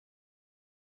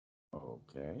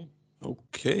Okay.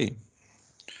 Okay.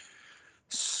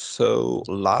 So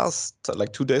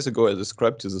like 2 days ago, I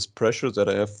described this pressure that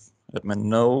I have at my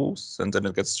nose, and then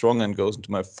it gets stronger and goes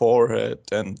into my forehead,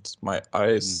 and my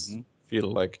eyes Mm-hmm.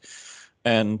 feel like.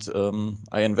 And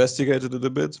I investigated it a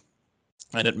bit,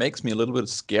 and it makes me a little bit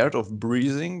scared of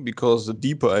breathing because the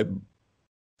deeper I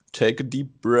take a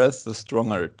deep breath, the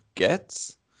stronger it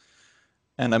gets,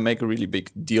 and I make a really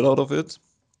big deal out of it.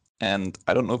 And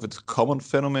I don't know if it's a common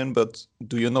phenomenon, but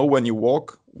do you know when you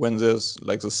walk, when there's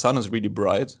like the sun is really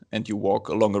bright and you walk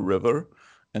along a river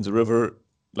and the river,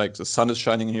 like the sun is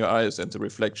shining in your eyes and the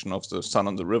reflection of the sun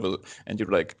on the river, and you're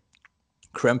like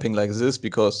cramping like this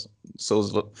because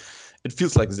it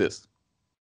feels like this.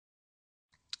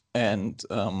 And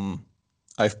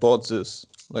I've bought this,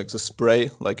 like the spray,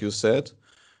 like you said,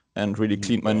 and really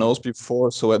cleaned my Okay. nose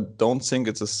before, so I don't think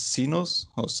it's a sinus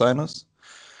or sinus.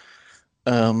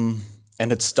 Um,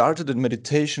 and it started in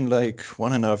meditation like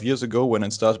 1.5 years ago when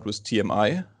it started with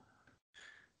TMI.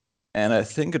 And I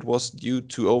think it was due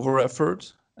to over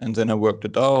effort. And then I worked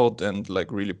it out and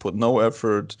like really put no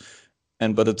effort.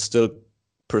 But it still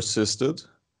persisted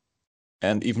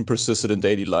and even persisted in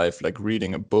daily life, like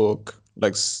reading a book,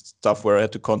 like stuff where I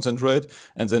had to concentrate.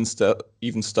 And then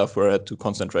even stuff where I had to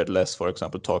concentrate less, for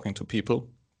example, talking to people.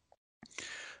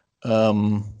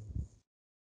 Um,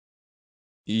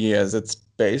 yeah, that's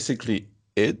basically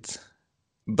it.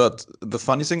 But the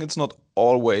funny thing, it's not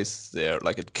always there.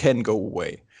 Like it can go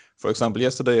away. For example,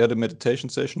 yesterday I had a meditation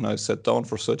session. I sat down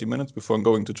for 30 minutes before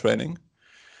going to training.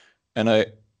 And I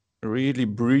really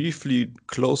briefly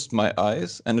closed my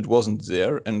eyes and it wasn't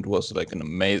there. And it was like an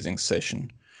amazing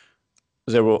session.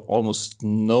 There were almost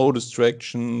no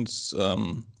distractions.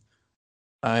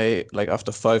 I like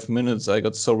after 5 minutes, I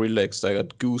got so relaxed. I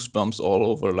got goosebumps all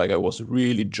over. Like I was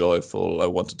really joyful. I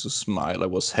wanted to smile. I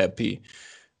was happy.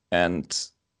 And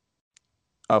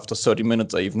after 30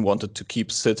 minutes, I even wanted to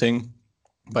keep sitting.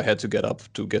 I had to get up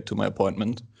to get to my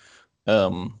appointment.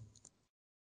 Um,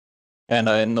 and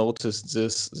I noticed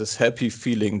this happy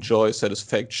feeling, joy,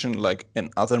 satisfaction, like in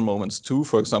other moments too.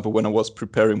 For example, when I was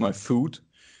preparing my food,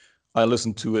 I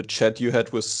listened to a chat you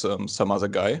had with some other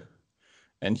guy,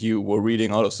 and you were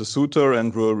reading out of the sutta,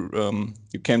 and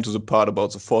you came to the part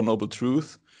about the Four Noble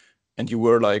Truths, and you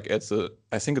were like at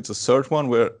I think it's the third one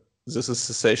where this is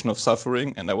cessation of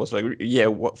suffering, and I was like, yeah,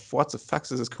 what the fuck,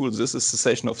 this is cool, this is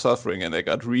cessation of suffering, and I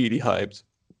got really hyped.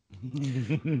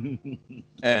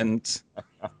 And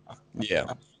yeah.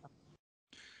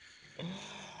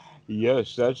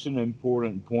 Yes, that's an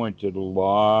important point that a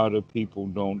lot of people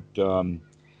don't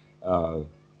uh,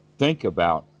 think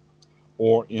about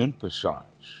or emphasize.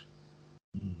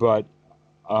 But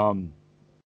um,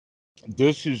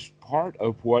 this is part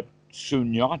of what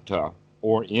sunyata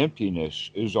or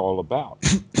emptiness is all about.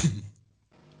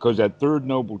 Because that third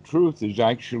noble truth is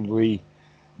actually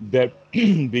that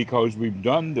because we've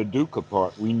done the dukkha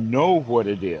part, we know what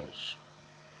it is.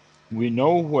 We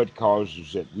know what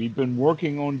causes it. We've been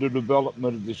working on the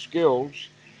development of the skills,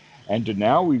 and to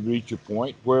now we reach a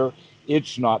point where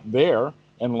it's not there,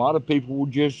 and a lot of people will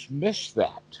just miss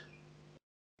that.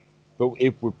 But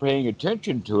if we're paying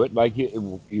attention to it, like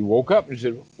you woke up and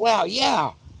said, "Well,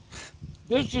 yeah,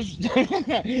 this is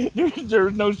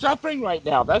there's no suffering right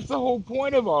now. That's the whole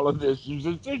point of all of this. This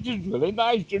is really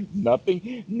nice. There's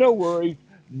nothing, no worries,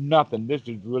 nothing. This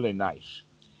is really nice."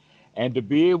 And to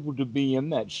be able to be in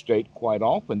that state quite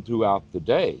often throughout the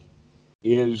day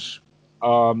is,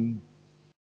 um,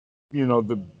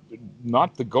 the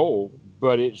not the goal,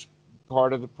 but it's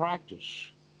part of the practice.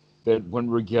 That when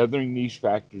we're gathering these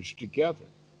factors together.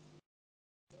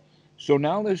 So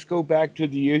now let's go back to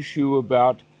the issue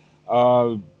about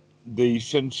uh, the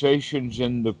sensations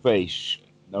in the face,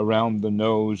 around the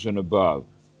nose and above.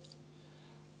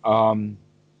 Um,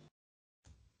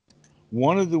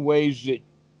 One of the ways that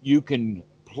you can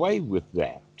play with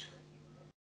that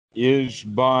is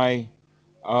by,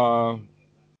 uh,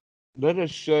 let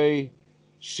us say,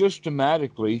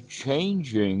 systematically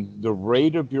changing the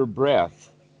rate of your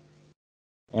breath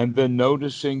and then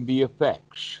noticing the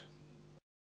effects.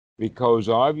 Because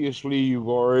obviously you've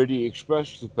already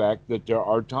expressed the fact that there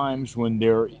are times when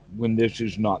this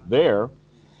is not there,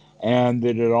 and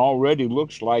that it already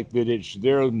looks like that it's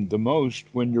there the most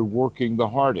when you're working the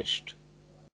hardest.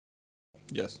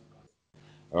 Yes.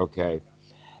 Okay.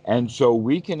 And so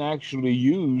we can actually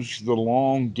use the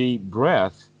long, deep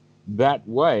breath that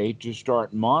way to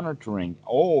start monitoring.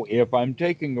 Oh, if I'm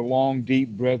taking a long, deep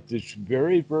breath that's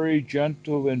very, very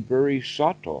gentle and very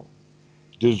subtle,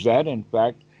 does that in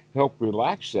fact help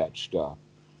relax that stuff?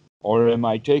 Or am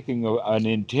I taking an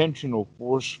intentional,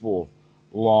 forceful,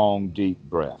 long, deep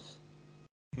breath?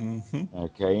 Mm-hmm.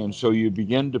 Okay, and so you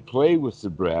begin to play with the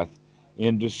breath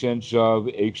in the sense of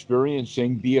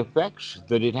experiencing the effects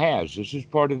that it has. This is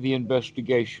part of the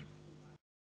investigation,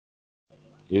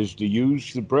 is to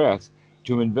use the breath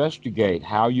to investigate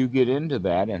how you get into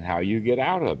that and how you get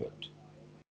out of it.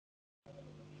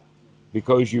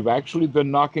 Because you've actually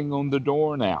been knocking on the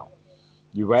door now.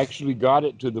 You've actually got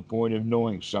it to the point of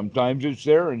knowing sometimes it's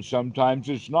there and sometimes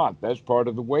it's not. That's part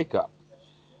of the wake up.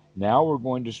 Now we're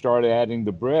going to start adding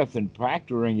the breath and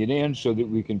factoring it in so that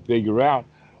we can figure out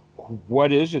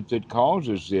what is it that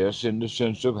causes this in the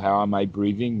sense of how am I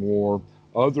breathing or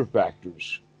other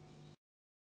factors.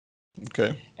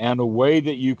 Okay. And a way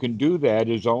that you can do that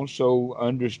is also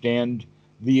understand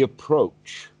the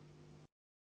approach.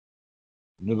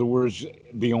 In other words,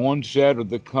 the onset or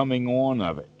the coming on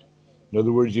of it. In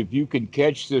other words, if you can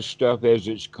catch this stuff as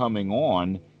it's coming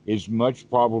on, it's much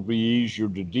probably easier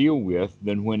to deal with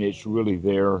than when it's really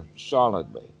there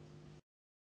solidly.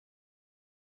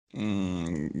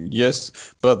 Yes,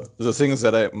 but the thing is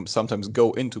that I sometimes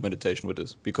go into meditation with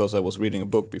this because I was reading a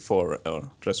book before,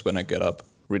 or just when I get up,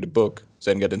 read a book,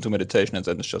 then get into meditation, and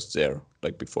then it's just there,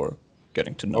 like before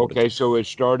getting to know it. Okay, so it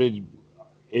started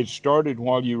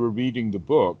while you were reading the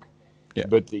book, Yeah.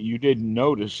 but that you didn't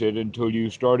notice it until you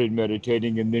started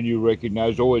meditating and then you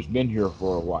recognized, oh, it's been here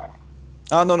for a while.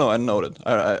 Ah, no, no, I know it.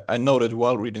 I know it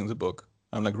while reading the book.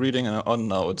 I'm like reading, and oh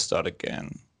no, it start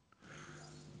again.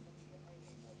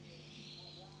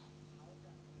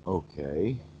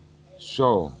 Okay.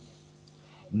 So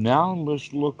now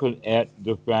let's look at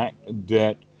the fact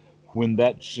that when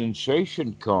that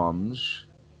sensation comes,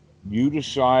 you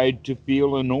decide to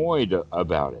feel annoyed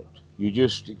about it. You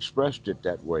just expressed it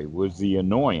that way with the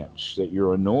annoyance that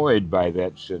you're annoyed by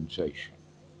that sensation.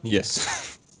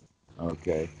 Yes.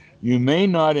 Okay. You may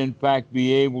not, in fact,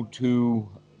 be able to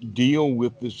deal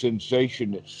with the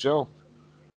sensation itself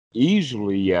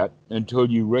easily yet until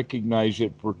you recognize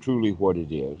it for truly what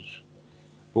it is.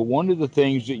 But one of the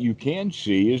things that you can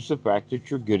see is the fact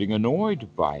that you're getting annoyed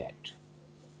by it.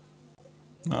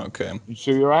 Okay. And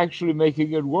so you're actually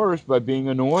making it worse by being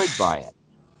annoyed by it.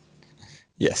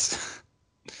 Yes.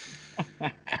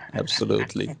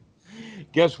 Absolutely.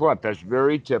 Guess what? That's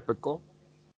very typical.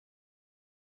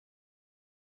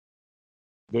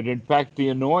 That in fact, the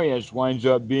annoyance winds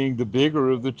up being the bigger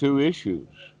of the two issues.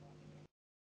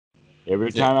 Every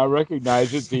Yeah. time I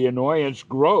recognize it, the annoyance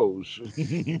grows.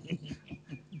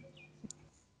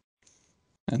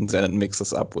 And then it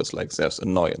mixes up with like there's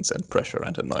annoyance and pressure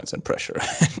and annoyance and pressure.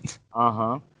 Uh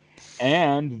huh.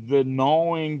 And the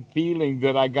gnawing feeling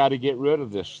that I got to get rid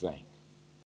of this thing.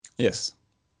 Yes.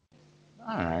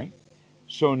 All right.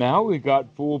 So now we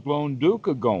got full blown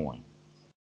dukkha going.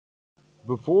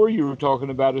 Before you were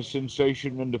talking about a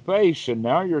sensation in the face, and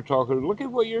now you're talking, look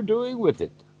at what you're doing with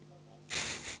it.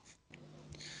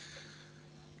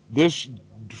 This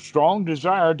strong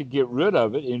desire to get rid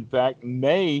of it, in fact,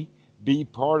 may be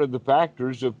part of the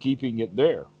factors of keeping it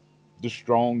there. The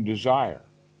strong desire.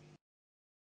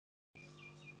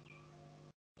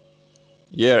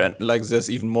 Yeah, and like there's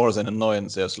even more than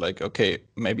annoyance. There's like, okay,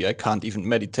 maybe I can't even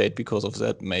meditate because of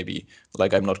that. Maybe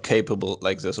like I'm not capable.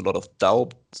 Like there's a lot of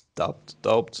doubt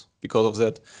because of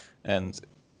that. And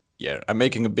yeah, I'm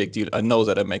making a big deal. I know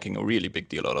that I'm making a really big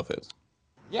deal out of it.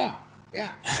 Yeah,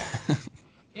 yeah, yeah,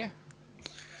 yeah.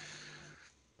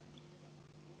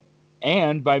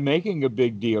 And by making a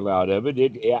big deal out of it,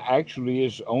 it actually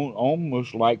is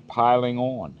almost like piling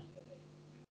on.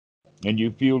 And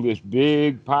you feel this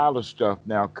big pile of stuff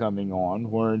now coming on,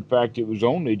 where in fact it was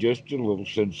only just a little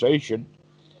sensation,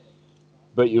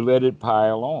 but you let it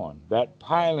pile on. That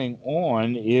piling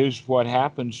on is what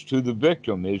happens to the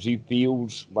victim as he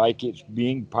feels like it's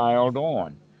being piled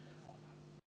on,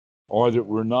 or that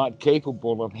we're not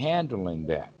capable of handling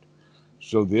that.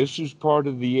 So this is part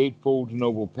of the Eightfold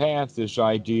Noble Path, this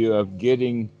idea of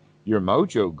getting your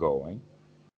mojo going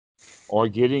or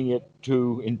getting it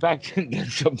to, in fact,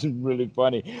 that's something really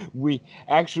funny. We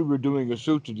actually were doing a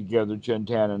sutra together,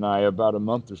 Chintan and I, about a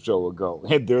month or so ago.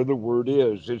 And there the word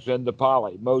is, it's in the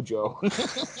Pali, mojo.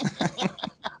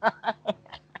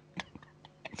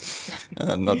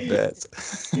 Not bad.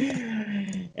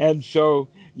 And so,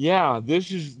 yeah,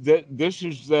 this is that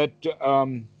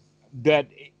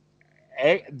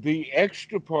the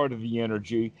extra part of the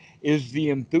energy is the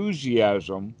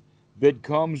enthusiasm that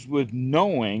comes with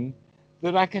knowing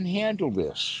that I can handle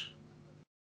this.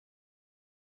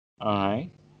 All right.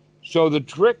 So the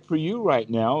trick for you right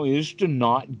now is to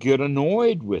not get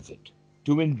annoyed with it,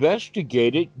 to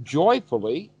investigate it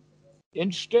joyfully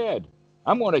instead.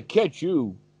 I'm going to catch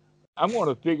you. I'm going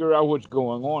to figure out what's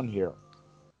going on here.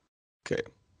 Okay.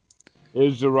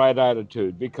 is the right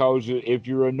attitude, because if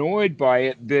you're annoyed by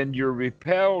it, then you're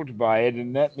repelled by it,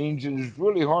 and that means that it's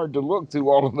really hard to look through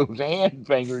all of those hand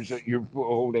fingers that you're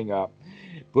holding up.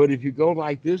 But if you go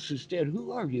like this instead,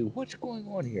 who are you? What's going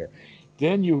on here?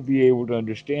 Then you'll be able to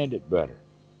understand it better.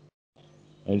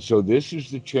 And so this is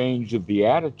the change of the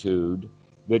attitude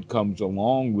that comes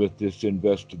along with this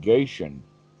investigation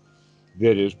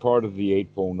that is part of the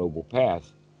Eightfold Noble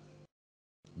Path.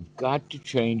 You've got to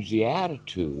change the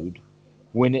attitude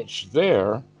when it's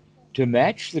there to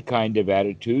match the kind of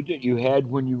attitude that you had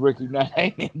when you recognized,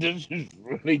 hey, man, this is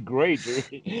really great.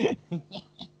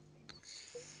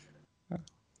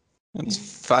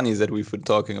 It's funny that we've been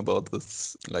talking about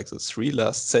this, like the three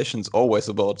last sessions, always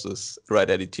about this right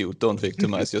attitude. Don't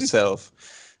victimize yourself.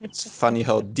 It's funny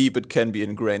how deep it can be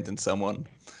ingrained in someone.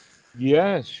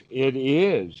 Yes, it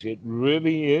is. It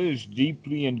really is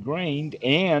deeply ingrained.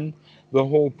 And the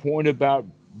whole point about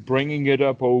bringing it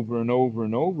up over and over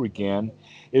and over again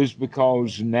is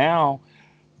because now,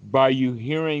 by you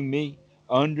hearing me,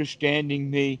 understanding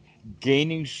me,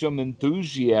 gaining some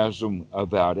enthusiasm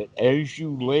about it, as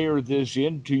you layer this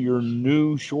into your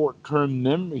new short term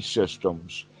memory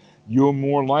systems, you're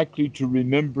more likely to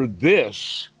remember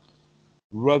this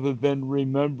rather than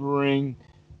remembering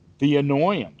the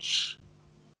annoyance.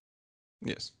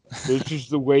 Yes. This is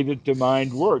the way that the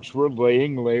mind works. We're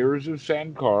laying layers of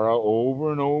sankara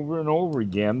over and over and over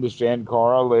again. The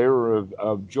sankara layer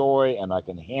of joy, and I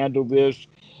can handle this,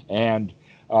 and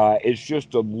it's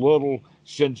just a little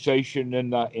sensation in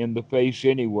the face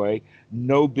anyway.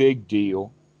 No big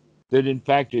deal. That in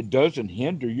fact it doesn't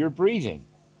hinder your breathing.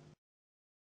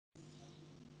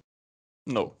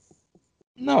 No.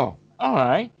 No. All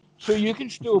right. So you can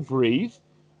still breathe.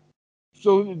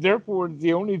 So therefore,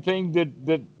 the only thing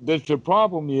that's a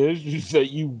problem is that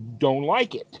you don't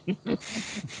like it.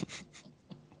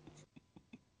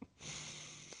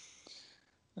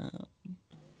 Uh,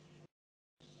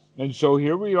 And so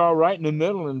here we are right in the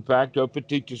middle, in fact, of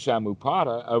Paticca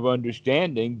Samuppada, of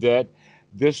understanding that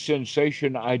this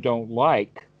sensation I don't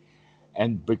like.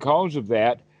 And because of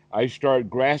that, I start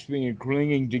grasping and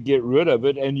clinging to get rid of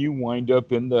it, and you wind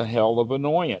up in the hell of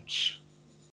annoyance.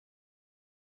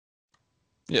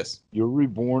 yes. You're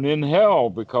reborn in hell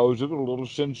because of a little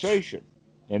sensation.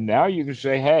 And now you can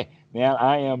say, hey, man,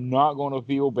 I am not going to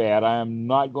feel bad. I am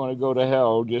not going to go to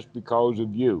hell just because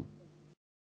of you.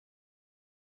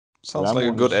 But Sounds I'm like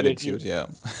a going to good sit here. attitude, yeah.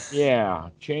 Yeah,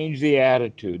 change the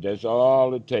attitude. That's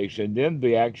all it takes. And then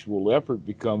the actual effort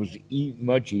becomes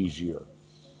much easier.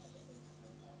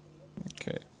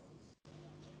 Okay.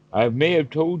 I may have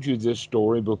told you this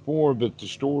story before, but the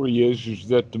story is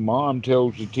that the mom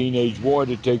tells the teenage boy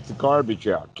to take the garbage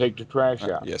out, take the trash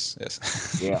out. Yes,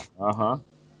 yes. Yeah,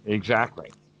 exactly.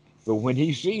 But when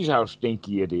he sees how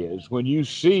stinky it is, when you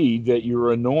see that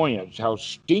your annoyance, how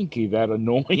stinky that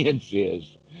annoyance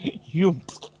is, you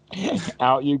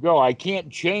out you go. I can't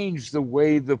change the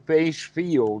way the face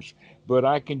feels, but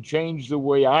I can change the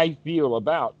way I feel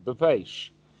about the face.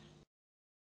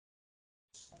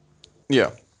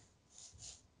 Yeah.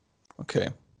 Okay.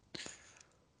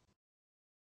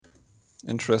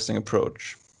 Interesting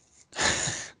approach.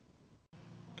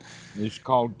 It's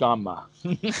called Dhamma.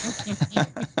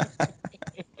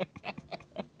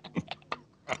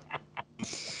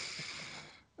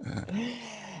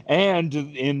 And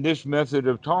in this method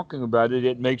of talking about it,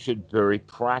 it makes it very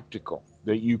practical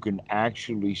that you can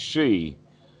actually see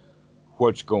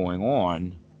what's going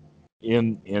on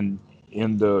in in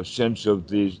in the sense of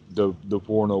the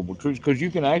Four Noble Truths, because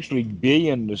you can actually be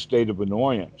in the state of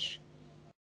annoyance,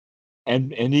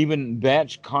 and even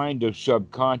that's kind of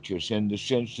subconscious in the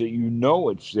sense that you know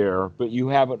it's there, but you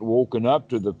haven't woken up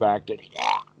to the fact that,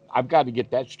 yeah, I've got to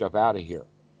get that stuff out of here.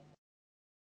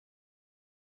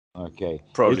 Okay,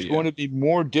 it's Probably, yeah. going to be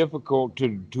more difficult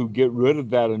to get rid of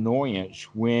that annoyance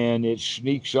when it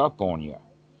sneaks up on you.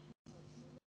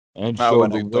 And Ah, so when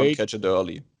the we don't way catch it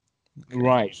early. Okay.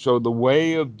 Right. So the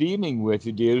way of dealing with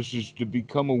it is to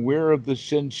become aware of the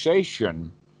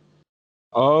sensation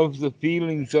of the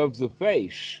feelings of the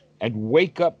face and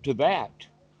wake up to that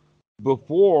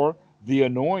before the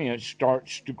annoyance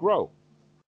starts to grow.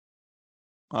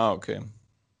 Ah, okay.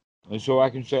 And so I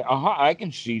can say, aha, I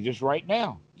can see this right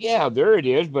now. Yeah, there it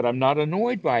is, but I'm not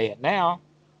annoyed by it now.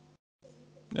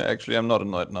 Yeah, actually, I'm not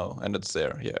annoyed now, and it's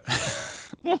there.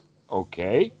 Yeah.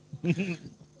 Okay.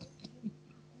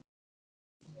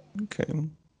 Okay.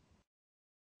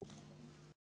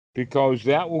 Because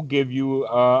that will give you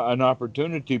an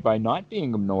opportunity by not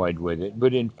being annoyed with it,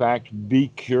 but in fact be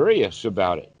curious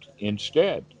about it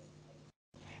instead.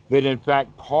 That in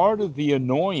fact part of the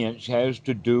annoyance has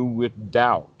to do with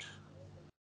doubt.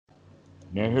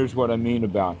 Now, here's what I mean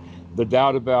about the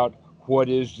doubt about what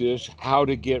is this, how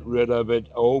to get rid of it,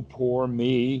 oh, poor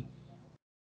me.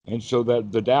 And so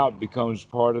that the doubt becomes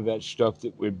part of that stuff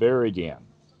that we're buried in.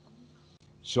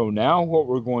 So now what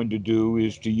we're going to do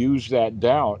is to use that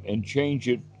doubt and change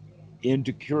it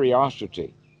into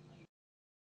curiosity,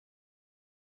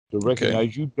 to Okay.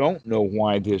 recognize you don't know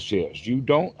why this is. You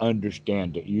don't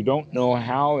understand it. You don't know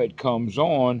how it comes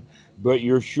on, but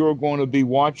you're sure going to be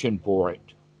watching for it.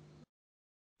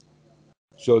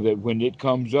 So that when it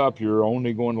comes up, you're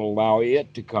only going to allow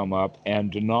it to come up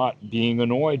and to not being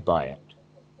annoyed by it.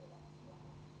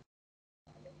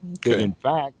 That Okay. in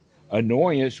fact,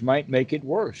 annoyance might make it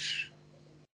worse.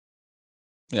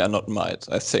 Yeah, not might.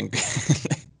 I think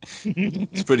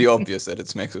it's pretty obvious that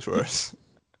it makes it worse.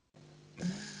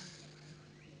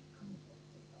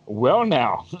 Well,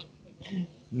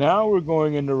 now we're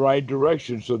going in the right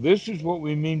direction. So this is what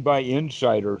we mean by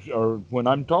insiders, or when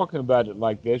I'm talking about it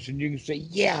like this, and you can say,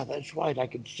 "Yeah, that's right. I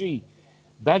can see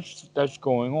that's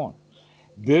going on."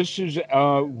 This is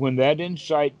when that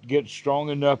insight gets strong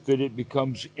enough that it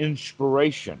becomes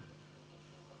inspiration.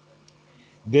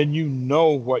 Then you know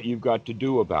what you've got to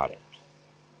do about it.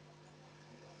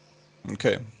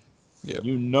 Okay. Yeah.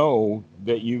 You know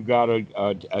that you've got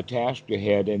a task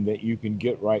ahead and that you can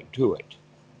get right to it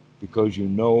because you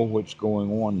know what's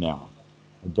going on now.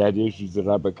 And that is that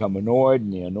I become annoyed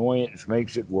and the annoyance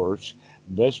makes it worse.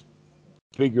 Let's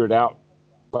figure it out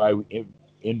by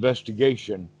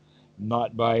investigation,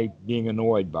 not by being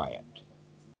annoyed by it.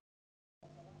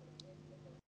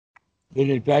 And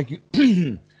in fact,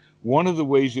 one of the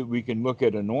ways that we can look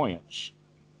at annoyance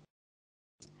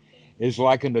is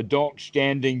like an adult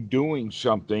standing doing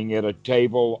something at a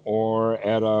table or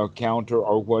at a counter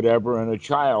or whatever, and a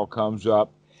child comes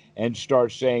up and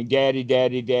starts saying, "Daddy,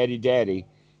 daddy, daddy, daddy,"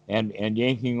 and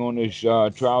yanking on his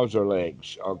trouser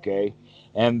legs, okay?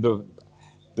 And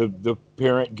the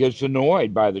parent gets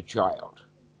annoyed by the child,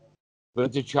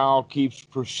 but the child keeps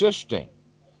persisting,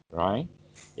 right?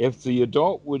 If the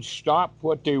adult would stop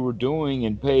what they were doing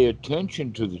and pay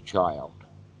attention to the child,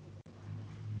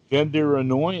 then their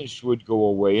annoyance would go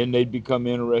away and they'd become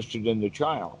interested in the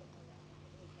child.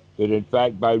 That in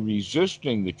fact, by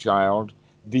resisting the child,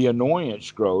 the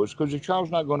annoyance grows because the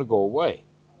child's not going to go away.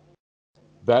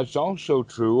 That's also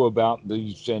true about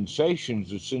the sensations.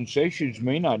 The sensations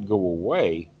may not go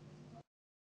away,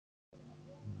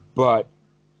 but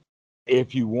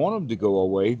if you want them to go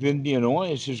away, then the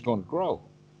annoyance is going to grow.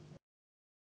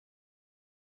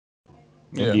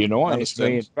 And Yeah. the I annoyance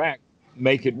may, in understand. fact,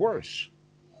 make it worse.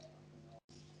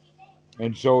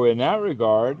 And so, in that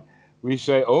regard, we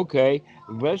say, okay,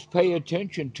 let's pay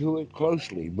attention to it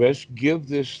closely. Let's give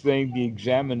this thing the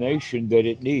examination that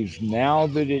it needs. Now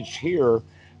that it's here,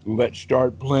 let's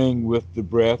start playing with the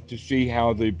breath to see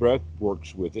how the breath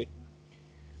works with it.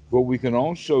 But we can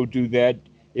also do that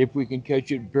if we can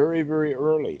catch it very, very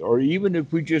early, or even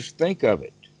if we just think of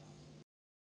it.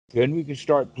 Then we can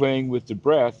start playing with the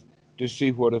breath to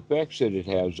see what effects that it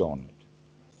has on it.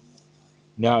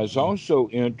 Now, it's Mm. also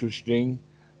interesting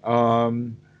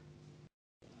um,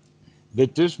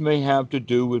 that this may have to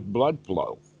do with blood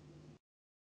flow.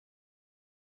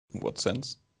 What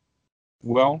sense?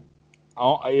 Well,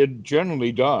 it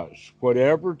generally does.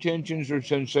 Whatever tensions or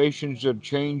sensations that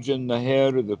change in the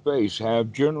head or the face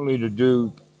have generally to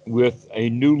do with a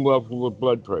new level of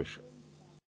blood pressure.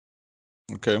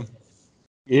 Okay.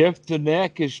 If the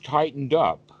neck is tightened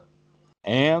up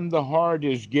and the heart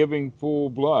is giving full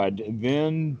blood,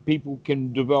 then people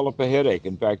can develop a headache.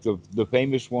 In fact, the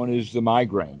famous one is the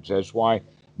migraines. That's why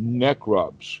neck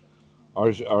rubs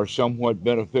are somewhat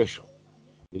beneficial,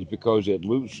 is because it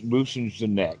loosens the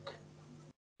neck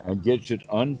and gets it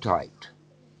untight.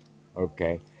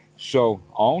 Okay. So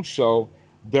also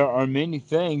there are many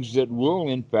things that will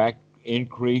in fact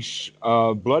increase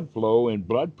blood flow and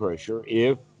blood pressure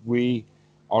if we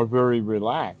are very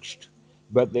relaxed,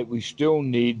 but that we still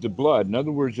need the blood. In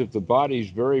other words, if the body is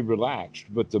very relaxed,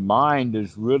 but the mind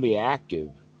is really active,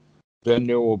 then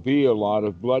there will be a lot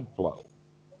of blood flow.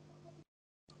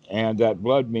 And that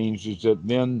blood means is that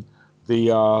then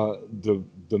the uh, the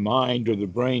the mind or the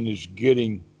brain is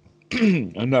getting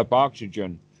enough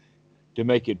oxygen to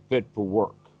make it fit for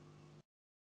work.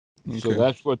 So Okay.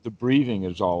 that's what the breathing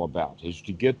is all about, is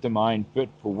to get the mind fit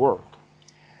for work.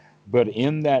 But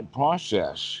in that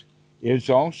process, it's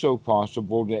also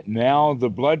possible that now the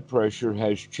blood pressure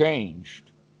has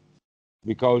changed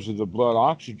because of the blood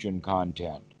oxygen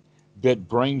content that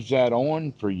brings that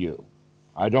on for you.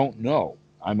 I don't know.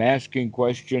 I'm asking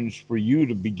questions for you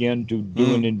to begin to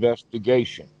do an Mm.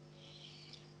 investigation,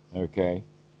 okay?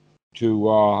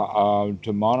 To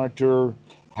monitor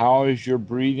How is your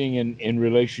breathing in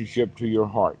relationship to your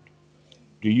heart?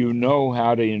 Do you know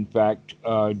how to, in fact,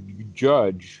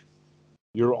 judge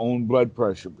your own blood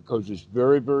pressure? Because it's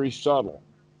very, very subtle.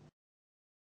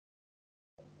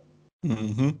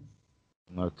 Mm-hmm.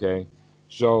 Okay.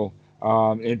 So,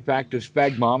 in fact, a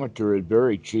sphygmometer is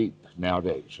very cheap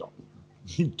nowadays. So,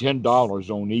 $10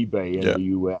 on eBay in Yeah. the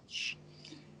U.S.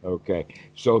 Okay.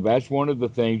 So that's one of the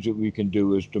things that we can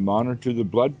do is to monitor the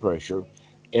blood pressure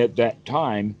at that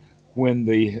time when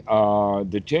the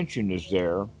tension is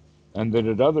there, and then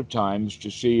at other times to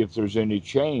see if there's any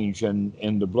change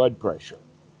in the blood pressure.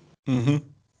 Mm-hmm.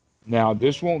 Now,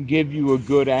 this won't give you a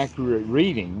good accurate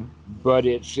reading, but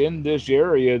it's in this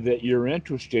area that you're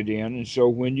interested in. And so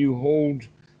when you hold,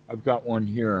 I've got one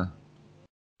here.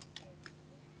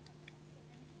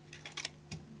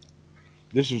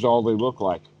 This is all they look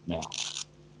like now.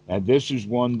 And this is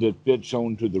one that fits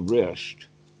onto the wrist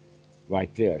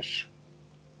like this.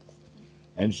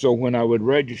 And so when I would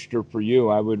register for you,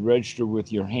 I would register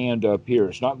with your hand up here.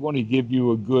 It's not going to give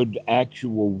you a good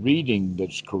actual reading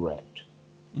that's correct.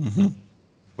 Mm-hmm.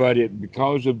 But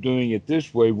because of doing it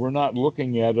this way, we're not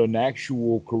looking at an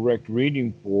actual correct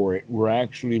reading for it. We're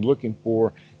actually looking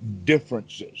for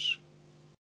differences.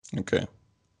 Okay.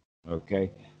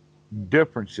 Okay,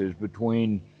 differences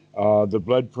between the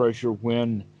blood pressure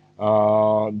when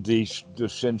the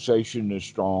sensation is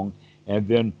strong, and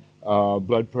then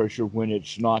blood pressure when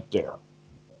it's not there.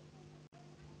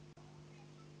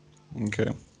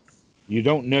 Okay. You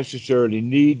don't necessarily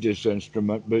need this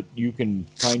instrument, but you can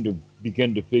kind of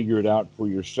begin to figure it out for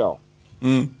yourself.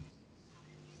 Mm.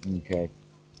 Okay.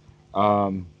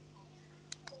 Um,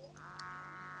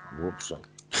 whoops.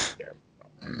 There.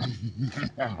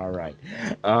 All right.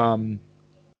 Um,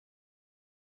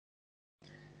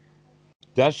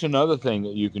 that's another thing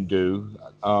that you can do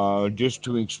just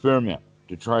to experiment,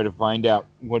 to try to find out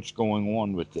what's going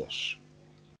on with this.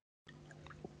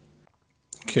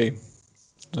 Okay.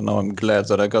 So now I'm glad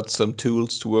that I got some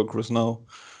tools to work with now.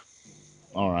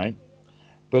 All right.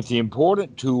 But the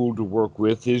important tool to work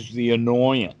with is the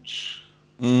annoyance,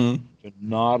 Mm. to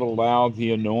not allow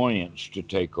the annoyance to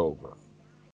take over,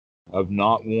 of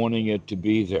not wanting it to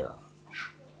be there.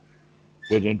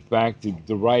 That in fact,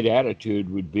 the right attitude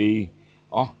would be,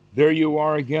 oh, there you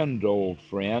are again, old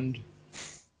friend.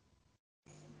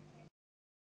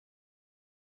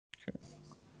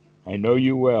 I know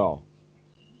you well.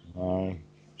 Uh,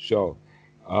 so,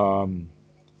 um,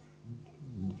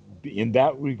 in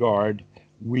that regard,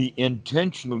 we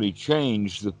intentionally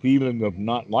change the feeling of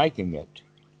not liking it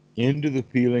into the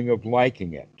feeling of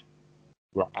liking it.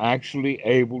 We're actually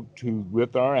able to,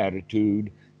 with our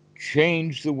attitude,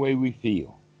 change the way we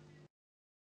feel.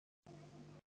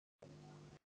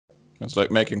 It's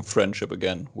like making friendship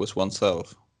again with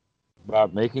oneself.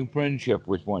 About making friendship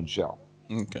with oneself.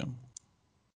 Okay.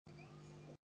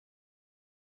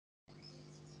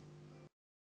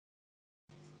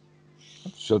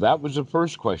 So that was the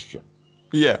first question.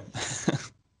 Yeah.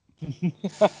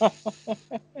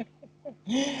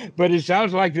 But it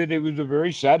sounds like that it was a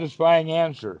very satisfying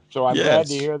answer. So I'm glad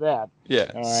to Yes. hear that. All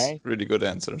Yes. right. Really good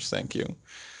answers. Thank you.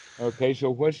 Okay. So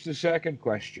what's the second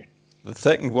question? The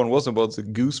second one was about the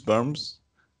goosebumps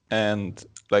and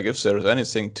like if there's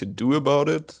anything to do about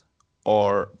it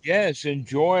or Yes,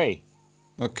 enjoy.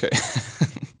 okay.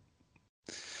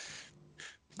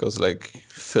 Goes like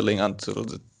filling onto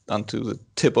the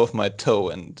tip of my toe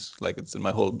and like it's in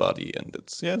my whole body and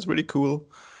it's really cool.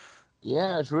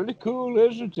 Yeah, it's really cool,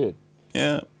 isn't it?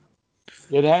 Yeah.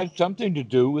 It has something to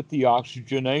do with the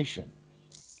oxygenation.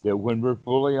 That when we're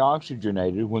fully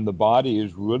oxygenated, when the body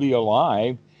is really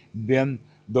alive, then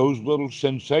those little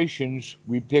sensations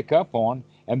we pick up on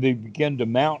and they begin to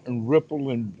mount and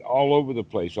ripple and all over the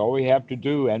place. All we have to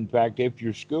do, in fact, if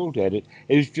you're skilled at it,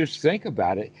 is just think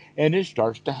about it and it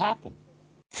starts to happen.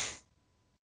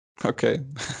 Okay.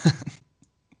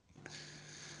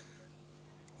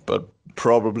 But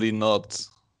probably not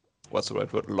what's the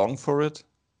right word? Long for it?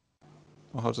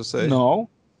 Or how to say? No,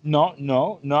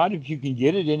 no, not if you can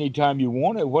get it anytime you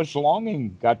want it. What's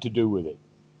longing got to do with it?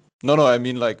 No, no, I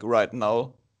mean like right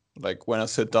now. Like when I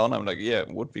sit down, I'm like, yeah,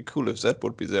 it would be cool if that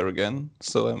would be there again.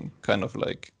 So I'm kind of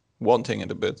like wanting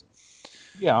it a bit.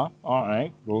 Yeah, all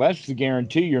right. Well, that's the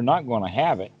guarantee you're not going to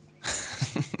have it.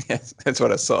 Yes, that's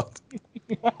what I thought.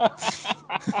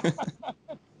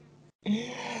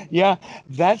 Yeah,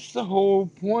 that's the whole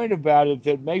point about it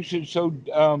that makes it so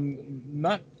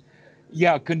not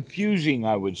yeah confusing,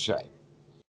 I would say.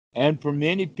 And for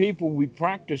many people, we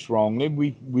practice wrongly.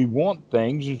 We want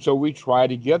things, and so we try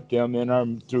to get them in our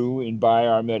through and by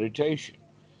our meditation.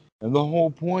 And the whole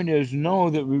point is know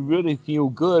that we really feel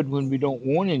good when we don't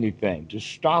want anything. To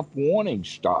stop wanting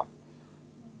stuff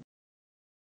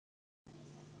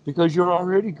because you're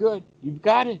already good. You've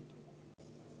got it.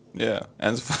 Yeah,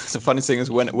 and the funny thing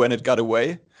is when it got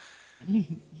away,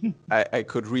 I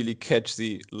could really catch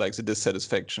the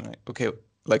dissatisfaction. Like, okay,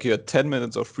 like you had 10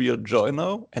 minutes of real joy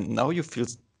now, and now you feel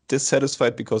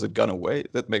dissatisfied because it gone away.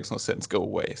 That makes no sense. Go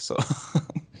away. So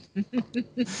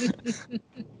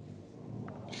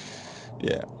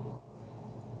yeah,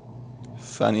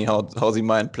 funny how the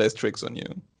mind plays tricks on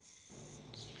you.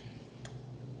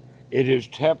 It is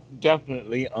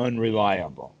definitely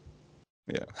unreliable.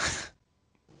 Yeah.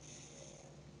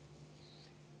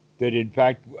 That in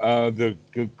fact, the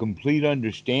complete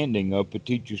understanding of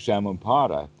Paticca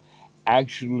Samuppada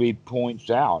actually points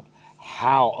out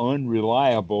how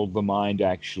unreliable the mind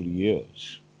actually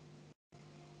is.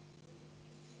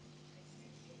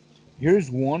 Here's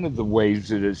one of the ways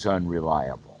that it's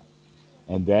unreliable,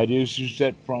 and that is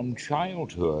that from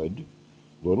childhood,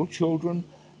 little children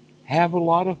have a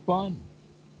lot of fun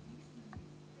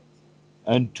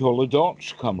until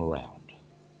adults come around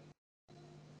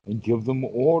and give them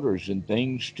orders and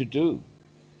things to do.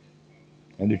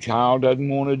 And the child doesn't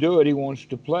want to do it, he wants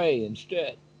to play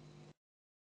instead.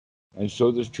 And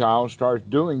so this child starts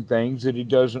doing things that he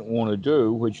doesn't want to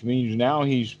do, which means now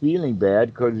he's feeling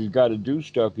bad because he's got to do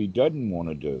stuff he doesn't want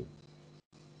to do.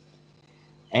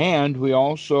 And we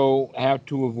also have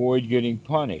to avoid getting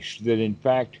punished, that in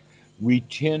fact, we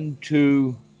tend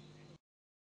to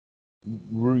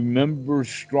remember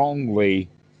strongly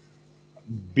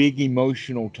big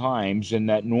emotional times, and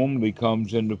that normally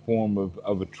comes in the form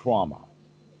of a trauma.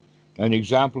 An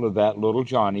example of that, little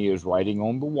Johnny is writing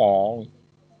on the wall,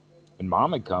 and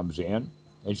Mama comes in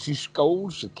and she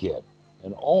scolds the kid.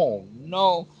 And oh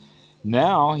no,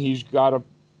 now he's got a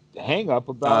hang up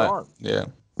about art. Yeah.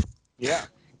 Yeah.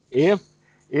 If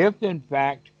if in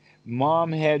fact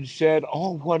mom had said,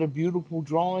 "Oh, what a beautiful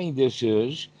drawing this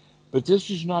is, but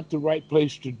this is not the right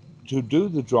place to do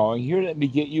the drawing. Here, let me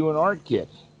get you an art kit."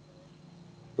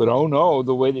 But oh no,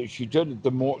 the way that she did it, the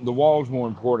wall's more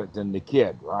important than the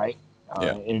kid, right?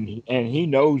 Yeah. And he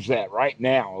knows that right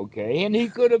now, okay? And he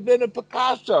could have been a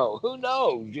Picasso. Who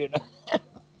knows, you know?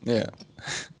 Yeah.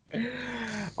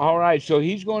 All right, so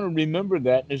he's going to remember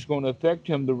that, and it's going to affect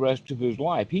him the rest of his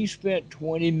life. He spent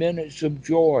 20 minutes of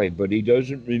joy, but he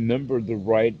doesn't remember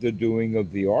the doing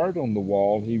of the art on the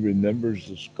wall. He remembers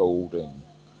the scolding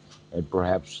and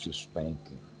perhaps the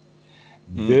spanking.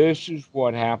 Mm. This is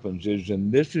what happens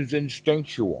and this is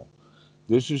instinctual.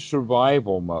 This is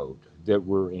survival mode that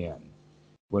we're in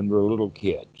when we're little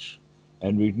kids.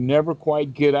 And we never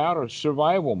quite get out of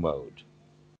survival mode.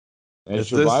 And Is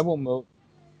this survival mode,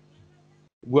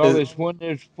 well, is it's when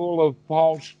it's full of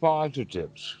false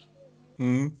positives.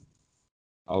 mm,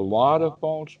 A lot of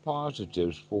false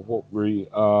positives for what we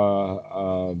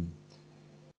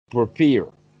for fear.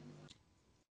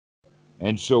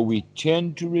 And so we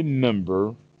tend to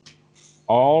remember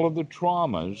all of the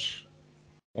traumas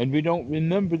and we don't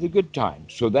remember the good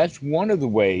times. So that's one of the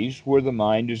ways where the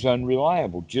mind is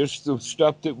unreliable, just the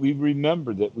stuff that we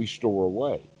remember that we store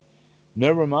away.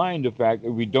 Never mind the fact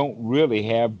that we don't really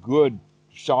have good,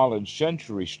 solid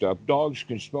sensory stuff. Dogs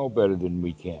can smell better than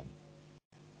we can.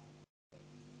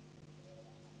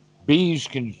 Bees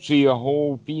can see a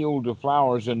whole field of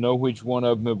flowers and know which one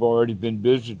of them have already been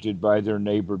visited by their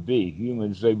neighbor bee.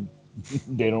 Humans,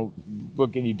 they don't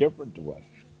look any different to us.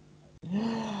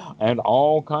 And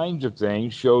all kinds of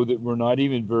things show that we're not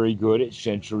even very good at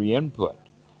sensory input.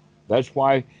 That's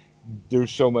why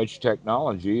there's so much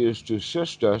technology is to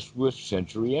assist us with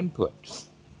sensory input.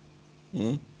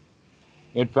 mm,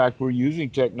 In fact, we're using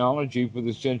technology for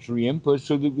the sensory input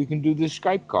so that we can do this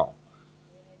Skype call.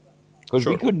 Because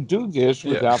we sure. couldn't do this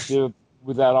Yeah.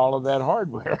 without all of that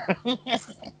hardware,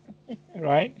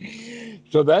 right?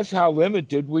 So that's how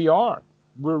limited we are.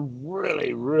 We're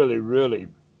really, really, really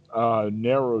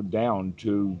narrowed down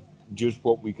to just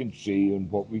what we can see and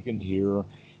what we can hear,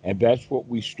 and that's what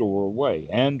we store away,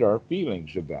 and our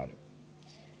feelings about it.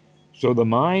 So the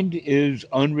mind is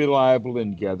unreliable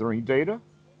in gathering data.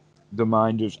 The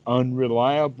mind is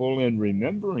unreliable in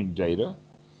remembering data.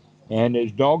 And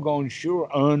it's doggone sure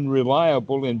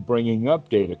unreliable in bringing up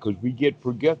data because we get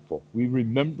forgetful. We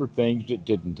remember things that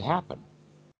didn't happen.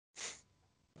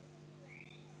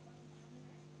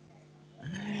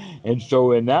 And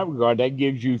so, in that regard, that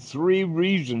gives you three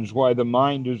reasons why the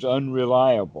mind is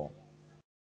unreliable.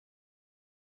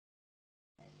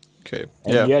 Okay.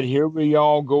 And Yeah. yet, here we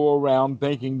all go around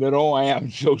thinking that, oh, I am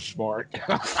so smart.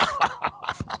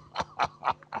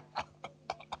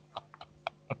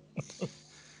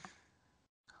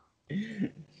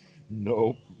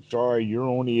 sorry, you're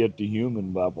only at the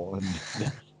human level, and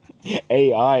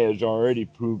AI is already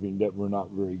proving that we're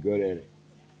not very good at it.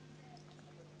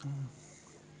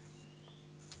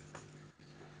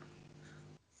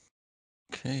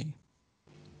 Okay.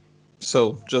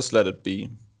 So just let it be.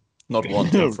 Not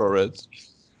wanting for it.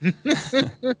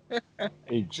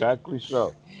 Exactly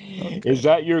so. Is Okay.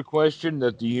 that your question,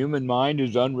 that the human mind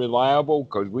is unreliable?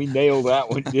 Because we nailed that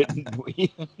one, didn't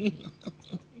we?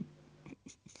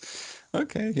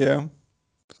 Okay, yeah.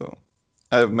 So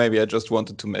maybe I just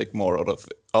wanted to make more out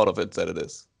of it than it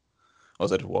is, or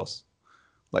that it was,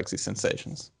 like these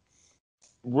sensations.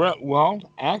 Well,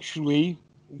 actually,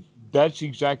 that's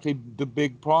exactly the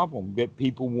big problem, that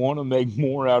people want to make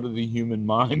more out of the human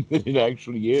mind than it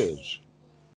actually is.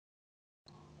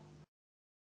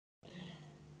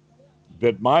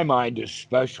 That my mind is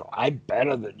special. I'm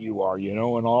better than you are, and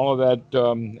all of that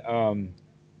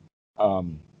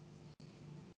um,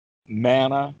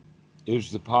 manna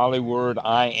is the Pali word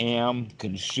I am,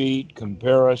 conceit,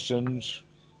 comparisons.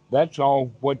 That's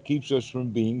all what keeps us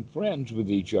from being friends with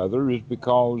each other, is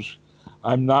because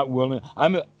I'm not willing.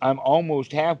 I'm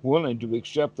almost half willing to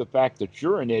accept the fact that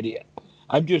you're an idiot.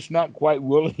 I'm just not quite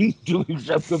willing to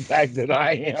accept the fact that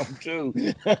I am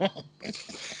too.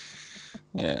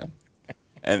 Yeah.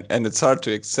 And it's hard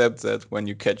to accept that when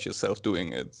you catch yourself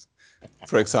doing it.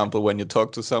 For example, when you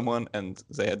talk to someone and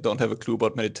they don't have a clue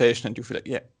about meditation and you feel like,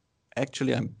 yeah,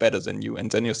 actually I'm better than you.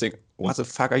 And then you think, what the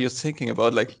fuck are you thinking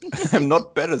about? Like, I'm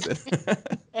not better than.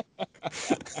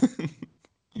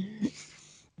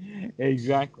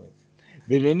 Exactly.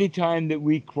 That any time that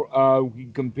we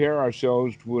compare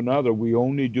ourselves to another, we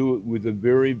only do it with a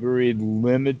very, very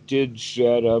limited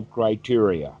set of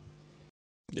criteria.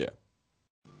 Yeah.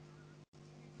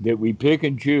 That we pick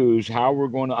and choose how we're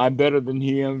going to. I'm better than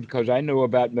he is because I know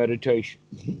about meditation,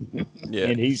 and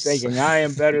he's Yes. thinking I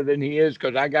am better than he is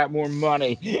because I got more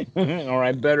money, or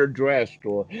I'm better dressed,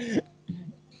 or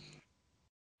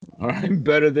I'm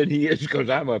better than he is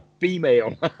because I'm a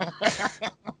female.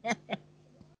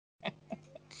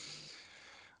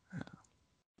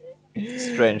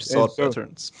 Strange And thought so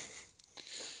patterns.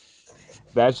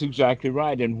 that's exactly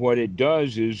right. And what it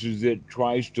does is it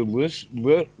tries to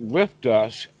lift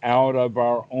us out of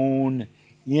our own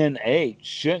innate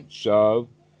sense of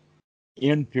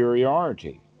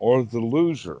inferiority, or the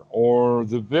loser, or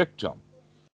the victim.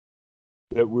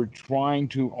 That we're trying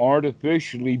to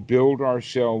artificially build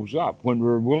ourselves up. When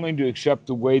we're willing to accept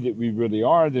the way that we really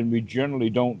are, then we generally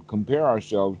don't compare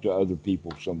ourselves to other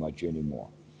people so much anymore.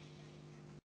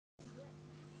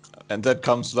 And that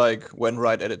comes like when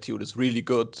right attitude is really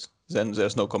good, then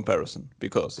there's no comparison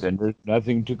because. Then there's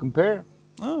nothing to compare.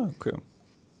 Oh, okay.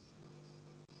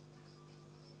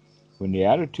 When the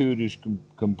attitude is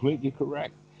completely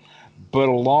correct. But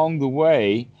along the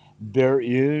way, there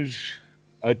is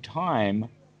a time,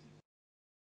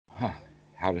 huh,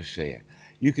 how to say it?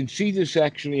 You can see this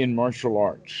actually in martial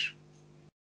arts.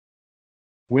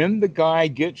 When the guy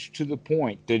gets to the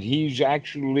point that he's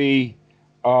actually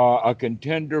a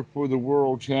contender for the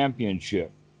world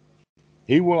championship,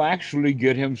 he will actually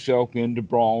get himself into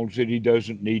brawls that he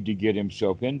doesn't need to get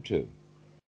himself into.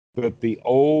 But the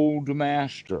old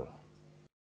master,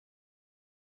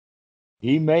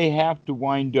 he may have to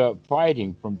wind up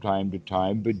fighting from time to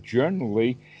time, but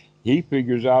generally he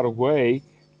figures out a way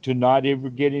to not ever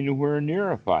get anywhere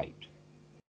near a fight.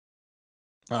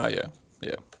 Ah, yeah.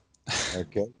 Yeah.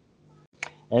 Okay.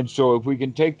 And so, if we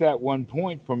can take that one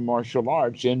point from martial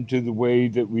arts into the way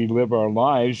that we live our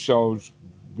lives, so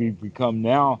we become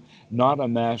now not a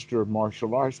master of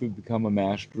martial arts, we become a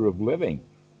master of living,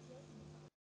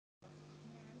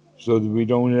 so that we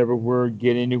don't ever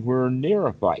get anywhere near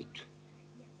a fight.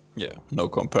 Yeah. No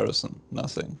comparison.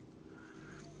 Nothing.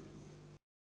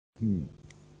 Hmm.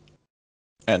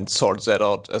 And sort that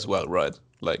out as well, right?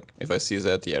 Like if I see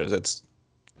that, yeah, that's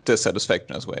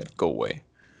dissatisfaction as well. Go away.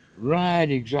 Right,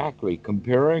 exactly.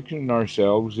 Comparing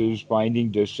ourselves is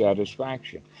finding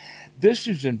dissatisfaction. This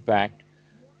is, in fact,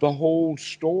 the whole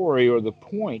story, or the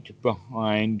point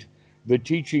behind the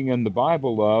teaching in the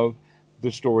Bible of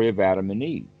the story of Adam and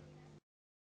Eve.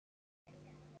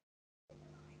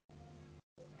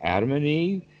 Adam and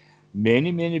Eve,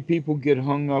 many people get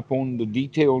hung up on the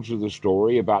details of the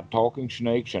story about talking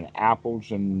snakes and apples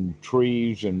and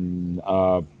trees and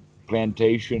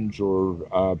plantations,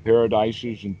 or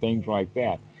paradises and things like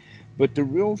that. But the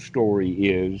real story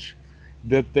is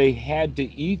that they had to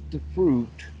eat the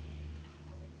fruit,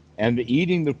 and the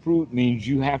eating the fruit means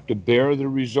you have to bear the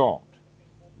result,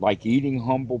 like eating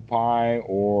humble pie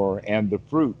or and the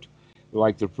fruit.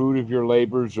 like the fruit of your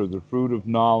labors or the fruit of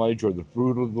knowledge or the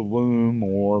fruit of the loom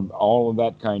or all of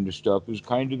that kind of stuff is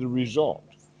kind of the result.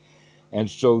 And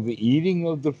so the eating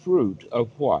of the fruit of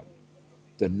what?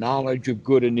 The knowledge of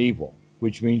good and evil,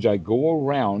 which means I go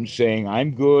around saying,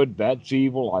 I'm good, that's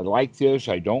evil, I like this,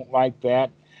 I don't like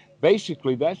that.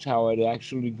 Basically, that's how it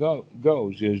actually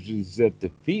goes, is that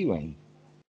the feeling,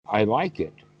 I like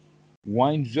it,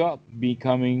 winds up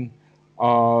becoming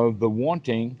the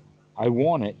wanting, I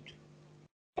want it.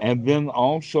 And then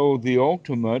also the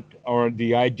ultimate or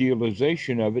the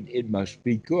idealization of it, it must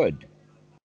be good.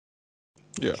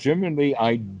 Yeah. Similarly,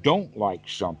 I don't like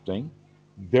something,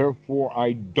 therefore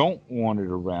I don't want it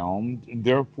around,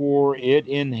 therefore it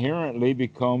inherently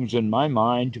becomes, in my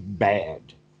mind, bad.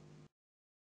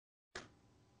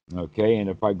 Okay, and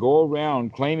if I go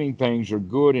around claiming things are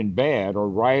good and bad or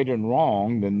right and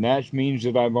wrong, then that means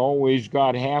that I've always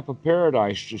got half of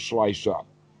paradise to slice up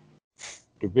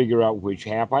to figure out which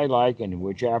half I like and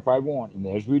which half I want. And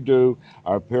as we do,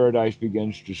 our paradise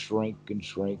begins to shrink and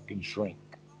shrink and shrink.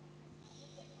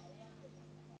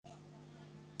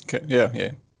 Okay. Yeah.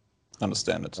 Yeah.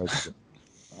 Understand it. Okay.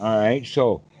 All right,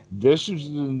 so this is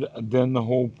then the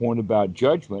whole point about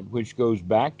judgment, which goes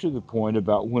back to the point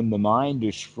about when the mind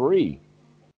is free,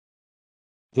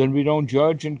 then we don't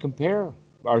judge and compare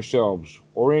ourselves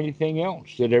or anything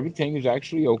else, that everything is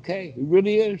actually okay. It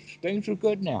really is. Things are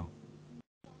good now.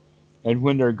 And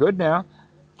when they're good now,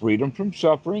 freedom from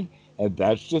suffering, and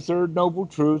that's the third noble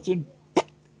truth, and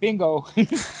bingo,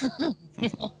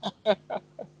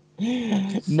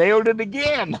 nailed it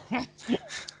again.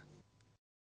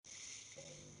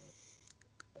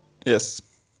 Yes,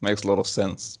 makes a lot of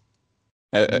sense.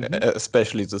 Hmm.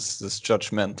 Especially this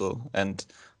judgmental and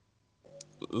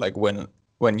like when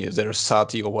you there's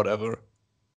sati or whatever,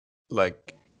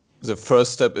 like the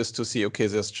first step is to see, okay,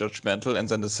 there's judgmental, and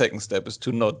then the second step is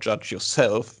to not judge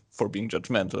yourself for being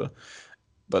judgmental,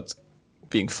 but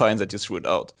being fine that you threw it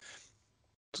out.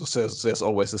 So there's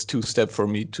always this two-step for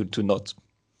me to not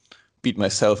beat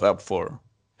myself up for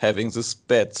having this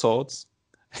bad thoughts.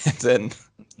 And then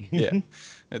yeah,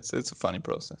 it's a funny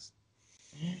process.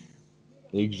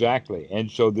 Exactly. And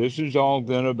so this is all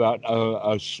then about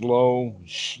a slow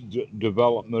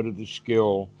development of the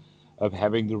skill of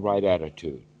having the right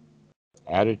attitude.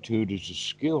 Attitude is a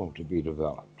skill to be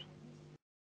developed.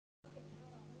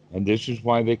 And this is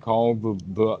why they call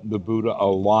the Buddha a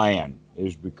lion,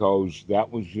 is because that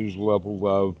was his level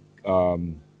of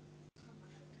um,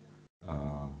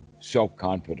 uh, self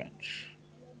confidence.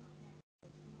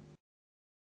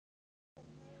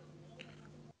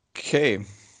 Okay,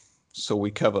 so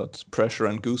we covered pressure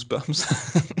and goosebumps.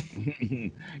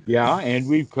 Yeah, and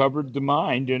we've covered the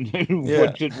mind and Yeah.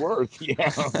 what's it worth.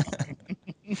 Yeah.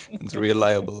 It's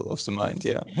reliable of the mind.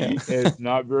 Yeah, yeah. It's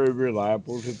not very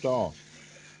reliable at all.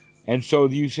 And so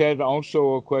you said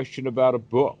also a question about a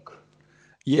book.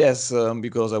 Yes,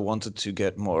 because I wanted to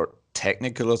get more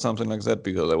technical or something like that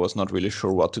because I was not really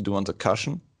sure what to do on the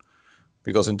cushion.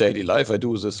 Because in daily life I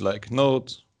do this like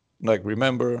note, like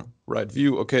remember, right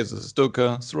view, okay, this is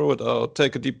dukkha, throw it out,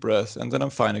 take a deep breath, and then I'm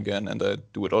fine again. And I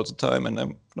do it all the time, and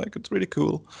I'm like, it's really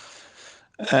cool.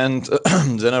 And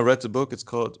then I read the book. It's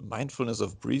called Mindfulness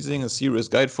of Breathing, a serious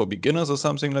guide for beginners or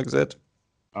something like that,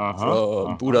 Uh huh. from Uh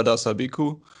huh. Buddha Dasa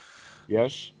Bhikkhu.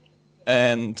 Yes.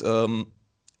 And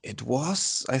it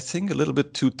was, I think, a little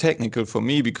bit too technical for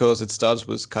me because it starts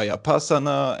with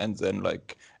Kayapasana and then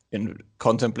like in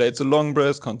contemplates a long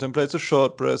breath, contemplates a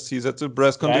short breath, sees that the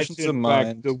breath That's conditions the in fact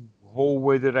mind. the whole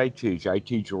way that I teach. I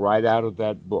teach right out of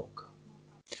that book.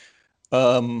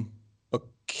 Um,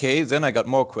 okay, then I got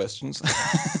more questions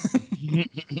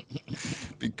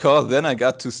because then I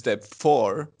got to step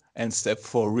 4, and step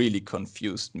 4 really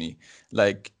confused me.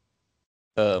 Like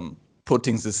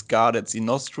putting this guard at the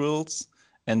nostrils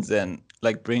and then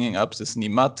like bringing up this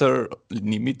nimitta,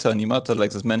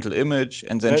 like this mental image,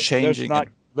 and then Let's changing it.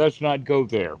 not go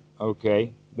there.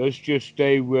 Okay. Let's just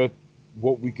stay with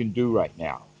what we can do right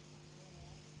now.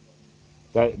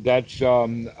 That's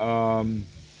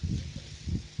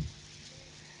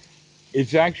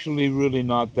it's actually really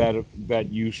not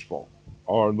that useful,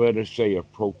 or let us say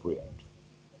appropriate,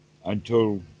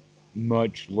 until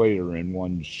much later in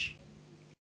one's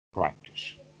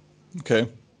practice. Okay.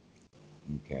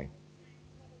 Okay,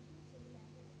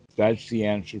 that's the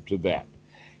answer to that.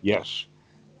 Yes,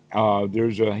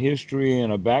 there's a history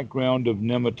and a background of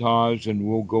nemataz, and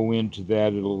we'll go into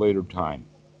that at a later time.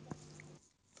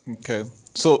 Okay.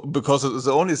 So because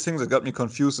the only thing that got me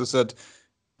confused is that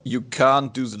you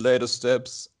can't do the later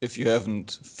steps if you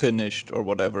haven't finished or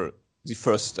whatever the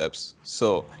first steps.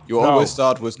 So you always No,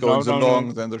 start with going no, the no, no,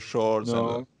 long, then the shorts, and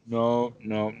the no. No,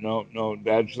 no, no, no.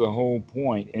 That's the whole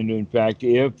point. And in fact,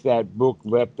 if that book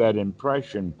left that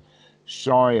impression,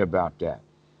 sorry about that.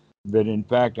 That in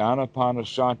fact,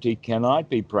 anapanasati cannot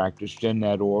be practiced in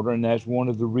that order, and that's one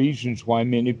of the reasons why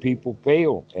many people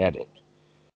fail at it.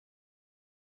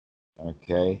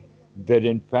 Okay, that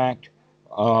in fact,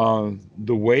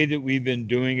 the way that we've been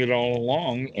doing it all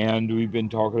along, and we've been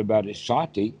talking about is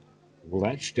sati. Well,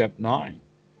 that's step 9,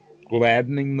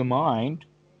 gladdening the mind.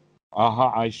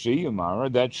 Aha, I see you, Myra.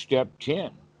 That's step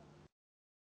 10.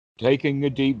 Taking a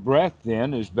deep breath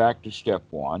then is back to step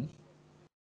 1.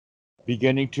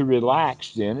 Beginning to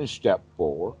relax then is step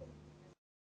 4.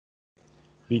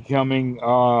 Becoming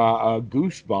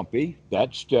goosebumpy,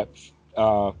 that's step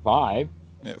 5.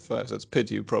 Yeah, 5. That's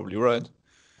pity. You're probably right.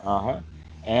 Uh-huh.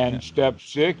 Yeah. And step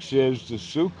 6 is the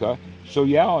sukha. So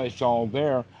yeah, it's all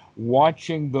there.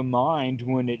 Watching the mind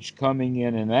when it's coming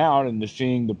in and out and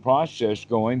seeing the process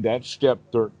going, that's step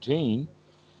 13.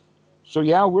 So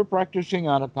yeah, we're practicing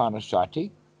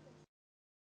anapanasati.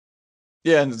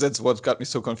 Yeah, and that's what got me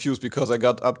so confused because I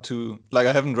got up to, like,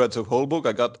 I haven't read the whole book.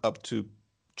 I got up to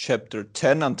chapter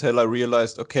 10 until I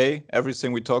realized, okay,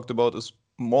 everything we talked about is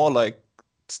more like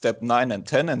step 9 and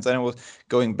 10. And then I was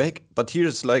going back, but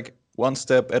here's like one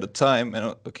step at a time.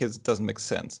 And okay, it doesn't make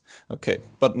sense. Okay,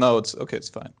 but now it's okay, it's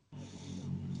fine.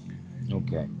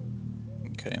 Okay.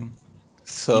 Okay.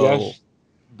 So, Yes,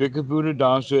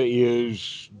 Bhikkhu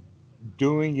is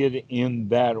doing it in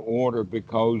that order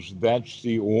because that's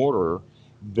the order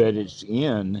that it's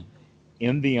in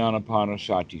the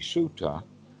Anapanasati Sutta.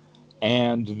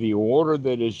 And the order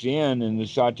that is in the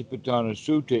Satipatthana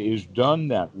Sutta is done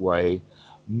that way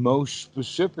most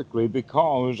specifically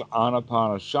because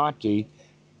Anapanasati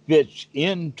fits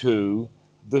into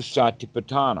the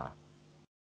Satipatthana.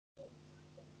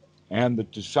 And the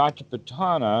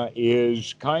Satipatthana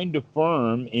is kind of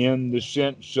firm in the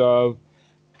sense of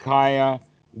Kaya,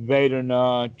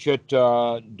 Vedana,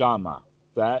 Chitta, Dhamma.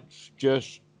 That's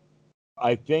just,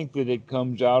 I think that it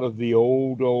comes out of the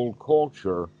old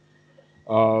culture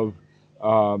of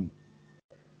um,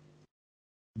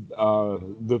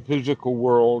 the physical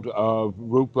world of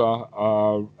rupa,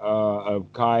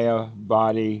 of kaya,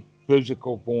 body,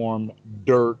 physical form,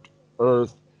 dirt,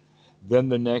 earth. Then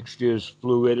the next is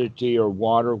fluidity or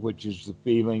water, which is the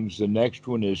feelings. The next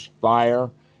one is fire,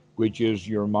 which is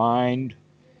your mind.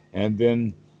 And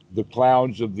then the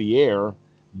clouds of the air,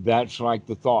 that's like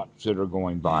the thoughts that are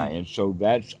going by. mm, And so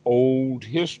that's old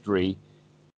history.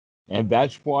 And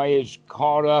that's why it's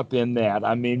caught up in that.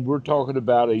 I mean, we're talking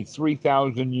about a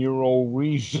 3,000-year-old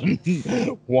reason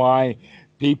why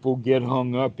people get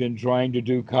hung up in trying to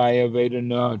do Kaya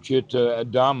Vedana Chitta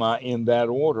Dhamma in that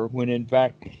order, when in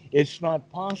fact it's not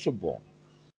possible,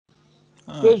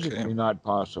 okay. physically not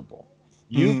possible.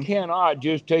 You Hmm. cannot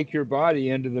just take your body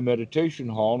into the meditation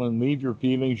hall and leave your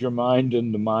feelings, your mind,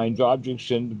 and the mind's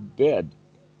objects in the bed.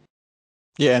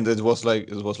 Yeah, and it was like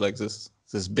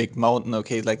this big mountain.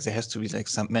 Okay, like there has to be like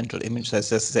some mental image.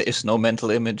 There is no mental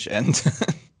image, and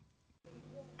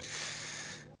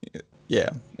yeah,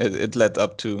 it led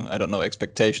up to, I don't know,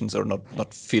 expectations or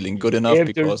not feeling good enough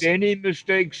If there's because any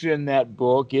mistakes in that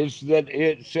book, it's that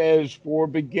it says for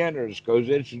beginners, because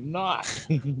it's not.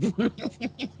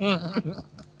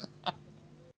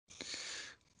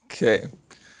 okay,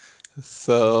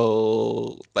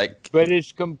 so like But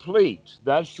it's complete.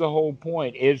 That's the whole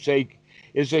point. It's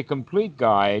a complete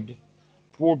guide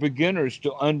for beginners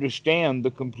to understand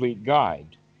the complete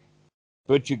guide.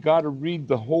 But you got to read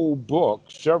the whole book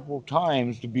several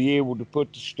times to be able to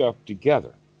put the stuff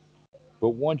together. But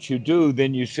once you do,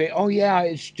 then you say, "Oh yeah,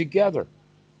 it's together."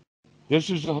 This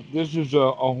is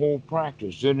a whole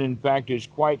practice, and in fact, it's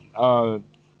quite. Um,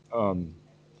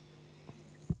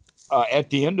 at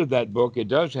the end of that book, it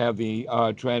does have the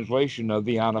translation of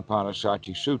the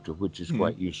Anapanasati Sutta, which is hmm,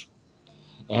 quite useful.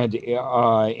 And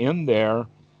in there,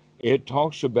 it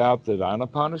talks about that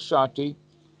Anapanasati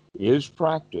is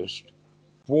practiced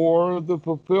for the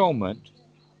fulfillment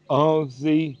of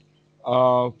the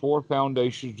 4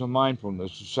 foundations of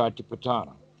mindfulness, the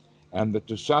Satipatthana. And that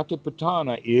the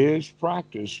Satipatthana is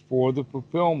practiced for the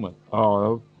fulfillment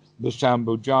of the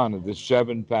Sambhojana, the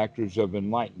 7 factors of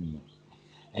enlightenment.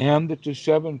 And that the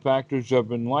 7 factors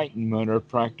of enlightenment are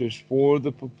practiced for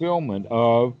the fulfillment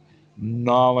of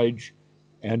knowledge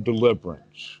and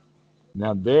deliverance.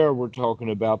 Now, there we're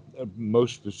talking about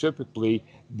most specifically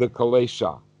the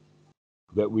Kalesa,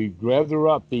 that we gather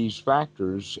up these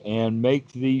factors and make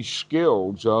these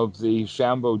skills of the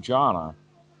Sambhojana.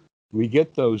 We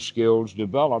get those skills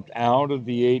developed out of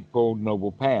the Eightfold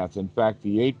Noble Path. In fact,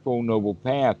 the Eightfold Noble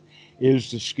Path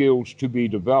is the skills to be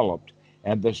developed,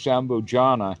 and the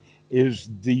Sambhojana is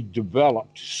the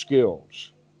developed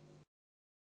skills,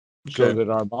 so Okay. that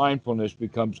our mindfulness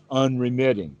becomes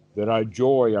unremitting, that our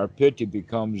joy, our pity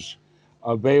becomes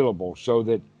available, so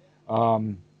that,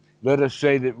 um, let us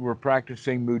say that we're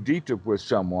practicing mudita with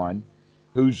someone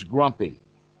who's grumpy.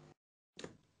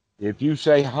 If you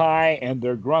say hi and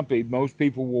they're grumpy, most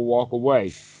people will walk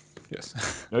away. Yes.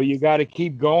 No, you got to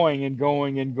keep going and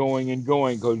going and going and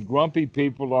going, because grumpy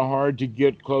people are hard to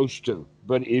get close to.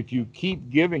 But if you keep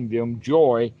giving them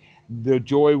joy, the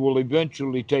joy will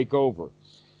eventually take over.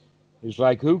 It's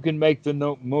like, who can make the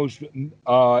most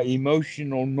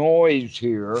emotional noise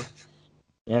here?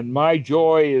 And my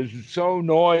joy is so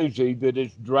noisy that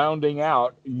it's drowning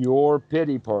out your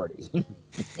pity party,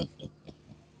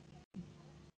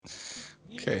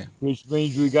 Okay. which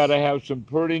means we got to have some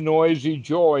pretty noisy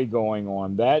joy going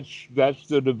on. That's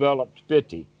the developed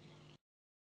pity,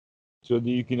 so that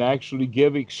you can actually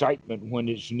give excitement when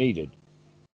it's needed.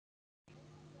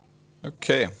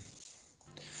 Okay.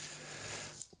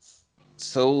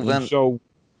 So And then, so,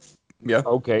 yeah.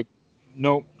 okay,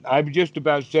 no, I've just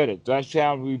about said it. That's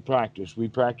how we practice. We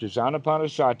practice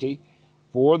anapanasati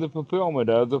for the fulfillment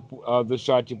of the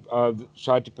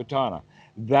satipatthana.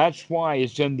 That's why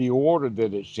it's in the order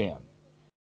that it's in.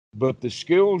 But the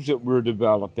skills that we're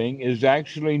developing is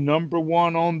actually number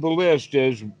one on the list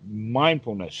is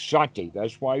mindfulness, sati.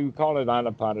 That's why we call it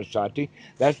anapanasati.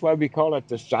 That's why we call it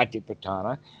the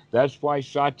satipatthana. That's why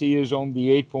sati is on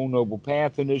the Eightfold Noble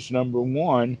Path, and it's number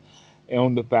one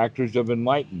on the factors of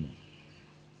enlightenment.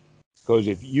 Because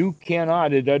if you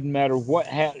cannot, it doesn't matter what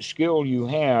skill you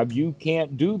have, you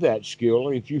can't do that skill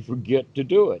if you forget to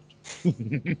do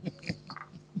it.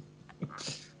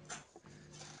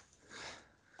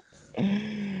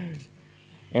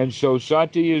 And so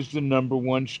sati is the number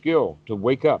one skill, to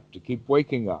wake up, to keep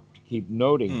waking up, to keep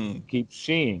noting, to Mm. keep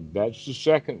seeing. That's the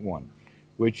second one,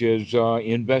 which is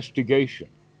investigation.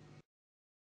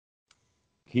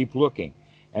 Keep looking.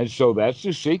 And so that's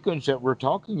the sequence that we're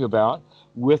talking about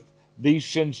with these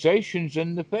sensations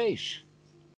in the face,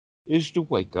 is to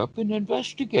wake up and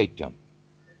investigate them.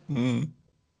 Mm.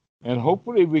 And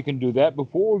hopefully we can do that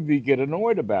before we get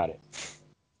annoyed about it.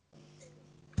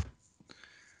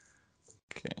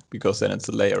 Okay. Because then it's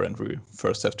a layer, and we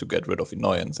first have to get rid of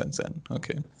annoyance, and then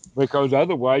okay. Because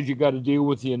otherwise you got to deal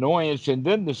with the annoyance and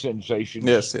then the sensations.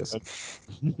 Yes. Yes.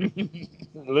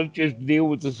 Let's just deal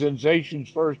with the sensations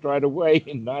first right away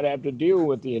and not have to deal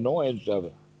with the annoyance of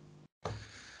it.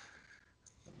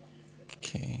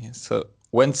 Okay. So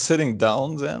when sitting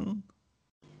down, then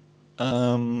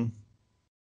um,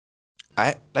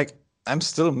 I'm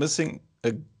still missing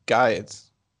a guide.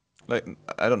 Like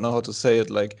I don't know how to say it.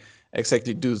 Like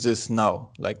exactly do this now.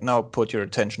 Like now put your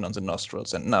attention on the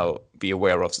nostrils, and now be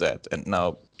aware of that, and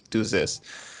now do this.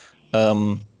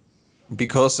 Um,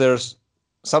 because there's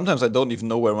sometimes I don't even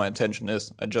know where my attention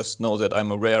is. I just know that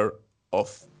I'm aware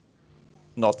of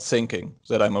not thinking,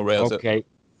 that I'm aware that. Okay.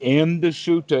 In the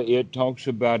sutta, it talks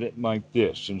about it like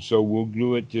this, and so we'll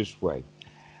do it this way.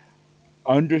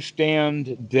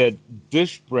 Understand that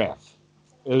this breath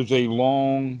is a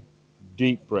long,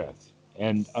 deep breath,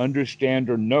 and understand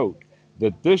or note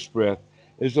that this breath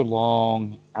is a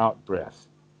long out breath.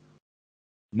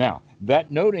 Now,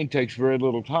 that noting takes very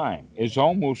little time. It's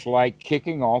almost like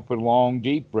kicking off a long,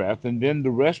 deep breath, and then the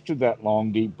rest of that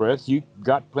long, deep breath, you've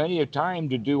got plenty of time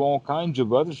to do all kinds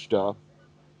of other stuff.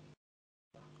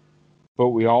 But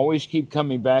we always keep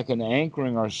coming back and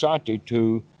anchoring our sati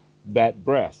to that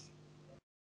breath.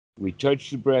 We touch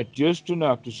the breath just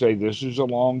enough to say, this is a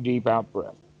long, deep out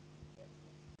breath,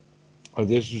 or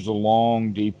this is a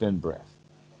long, deep in breath.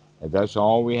 And that's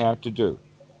all we have to do.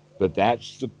 But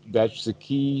that's the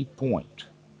key point.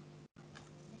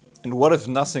 And what if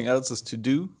nothing else is to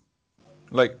do?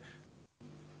 Like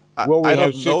Well, I we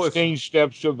have don't know if 16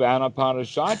 steps of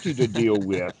anapanasati to deal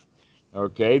with.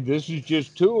 Okay, this is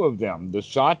just two of them. The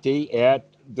sati at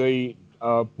the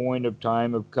point of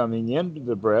time of coming into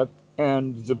the breath,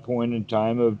 and the point in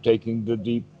time of taking the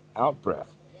deep out breath.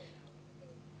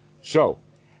 So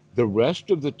the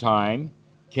rest of the time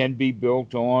can be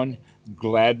built on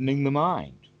gladdening the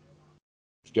mind.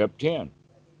 Step 10,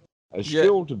 a yeah,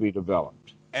 skill to be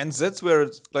developed. and that's where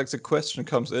it's like the question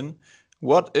comes in.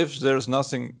 What if there's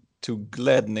nothing to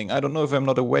gladdening? I don't know if I'm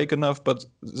not awake enough, but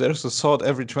there's a thought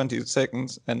every 20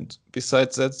 seconds, and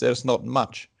besides that, there's not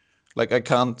much. Like I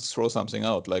can't throw something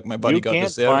out. Like my You bodyguard is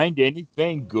can't there. find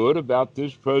anything good about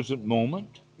this present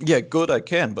moment. Yeah, good I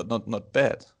can, but not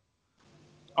bad.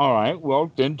 All right, well,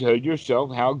 then tell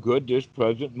yourself how good this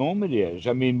present moment is.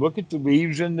 I mean, look at the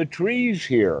leaves in the trees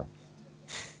here.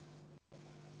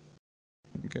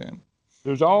 Okay.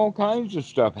 There's all kinds of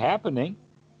stuff happening.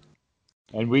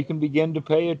 And we can begin to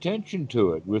pay attention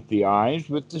to it with the eyes,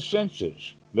 with the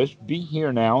senses. Let's be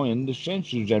here now in the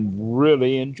senses and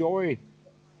really enjoy.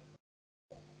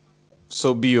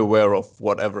 So be aware of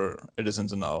whatever it is in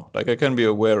the now. Like I can be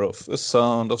aware of the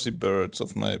sound of the birds,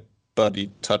 of my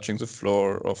body touching the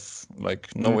floor, of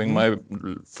like knowing Hmm. my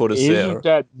foot is Isn't there.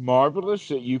 that marvelous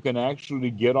that you can actually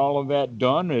get all of that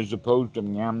done as opposed to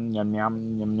yum, yum,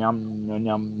 yum, yum, yum, yum,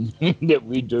 yum that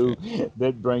we Okay. do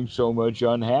that brings so much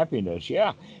unhappiness?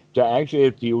 Yeah, to actually,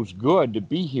 it feels good to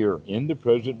be here in the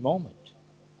present moment.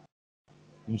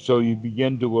 And so you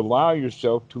begin to allow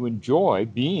yourself to enjoy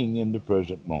being in the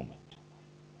present moment.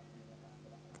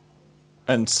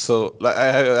 And so like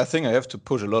I think I have to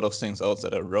push a lot of things out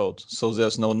that I wrote. So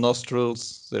there's no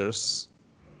nostrils, there's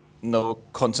no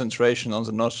concentration on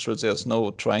the nostrils, there's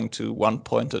no trying to one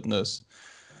pointedness.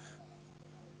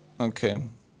 Okay.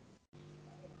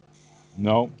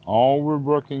 No, all we're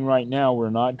working right now, we're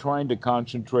not trying to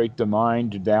concentrate the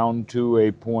mind down to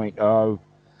a point of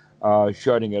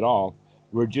shutting it off.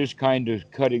 We're just kind of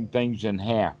cutting things in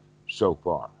half so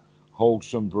far,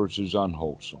 wholesome versus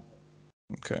unwholesome.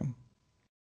 Okay.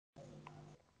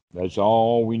 That's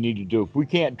all we need to do. If we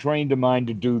can't train the mind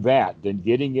to do that, then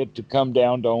getting it to come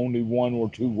down to only one or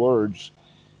two words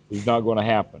is not going to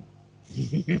happen.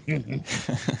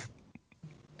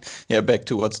 Yeah, back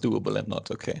to what's doable and not.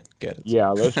 Okay, get it. Yeah,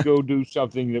 let's go do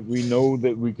something that we know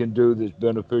that we can do that's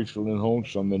beneficial and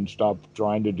wholesome and stop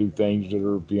trying to do things that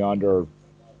are beyond our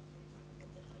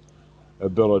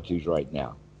abilities right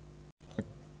now.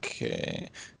 Okay.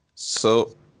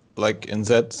 So, like in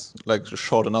that, like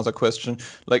short another question,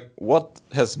 like what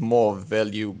has more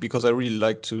value? Because I really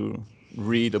like to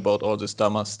read about all this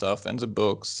Dhamma stuff and the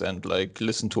books and like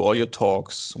listen to all your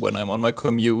talks when I'm on my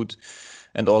commute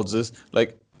and all this.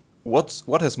 Like,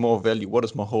 what has more value? What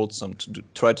is more wholesome to do,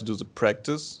 try to do the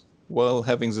practice while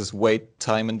having this wait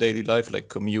time in daily life, like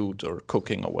commute or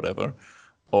cooking or whatever?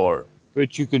 Or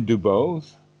But you can do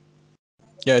both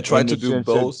yeah, I try in to the do sense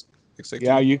that, both yeah,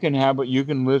 exactly. you can have it, you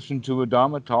can listen to a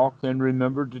Dhamma talk and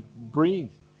remember to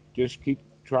breathe. Just keep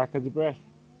track of the breath.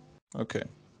 Okay.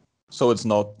 So it's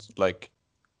not like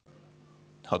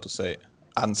how to say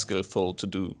unskillful to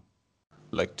do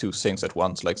like two things at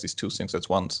once, like these two things at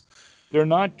once. They're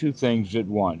not two things at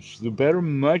once. The better,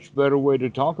 much better way to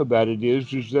talk about it is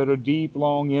that a deep,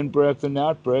 long in breath and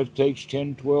out breath takes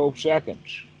 10, 12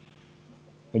 seconds.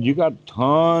 And you got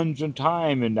tons of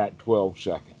time in that 12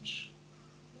 seconds.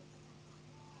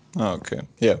 Okay.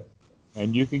 Yeah.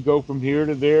 And you can go from here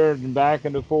to there and back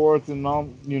and forth and all,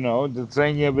 the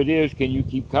thing of it is, can you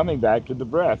keep coming back to the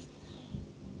breath?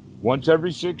 Once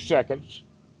every 6 seconds,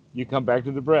 you come back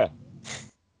to the breath.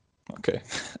 Okay.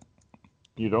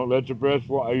 You don't let the breath,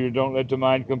 you don't let the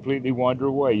mind completely wander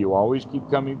away. You always keep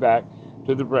coming back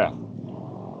to the breath,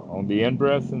 on the in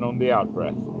breath and on the out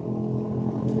breath.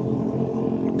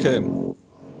 Okay.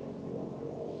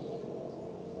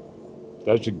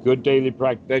 That's a good daily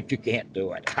practice. Bet you can't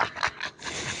do it.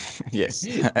 Yes,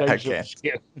 I Thanks for can.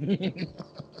 skip.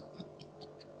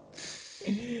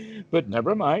 But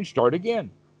never mind, start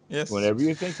again. Yes. Whenever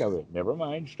you think of it, never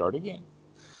mind, start again.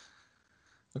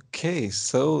 Okay.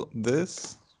 So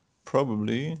this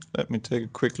probably. Let me take a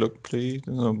quick look, please.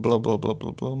 Blah blah blah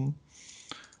blah blah.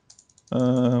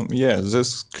 Yeah,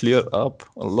 this cleared up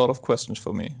a lot of questions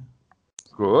for me.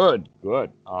 Good,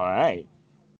 good. All right.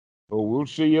 Well, we'll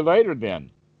see you later then.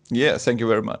 Yeah. Thank you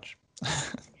very much.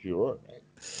 Sure.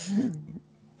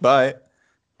 Bye.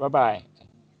 Bye bye.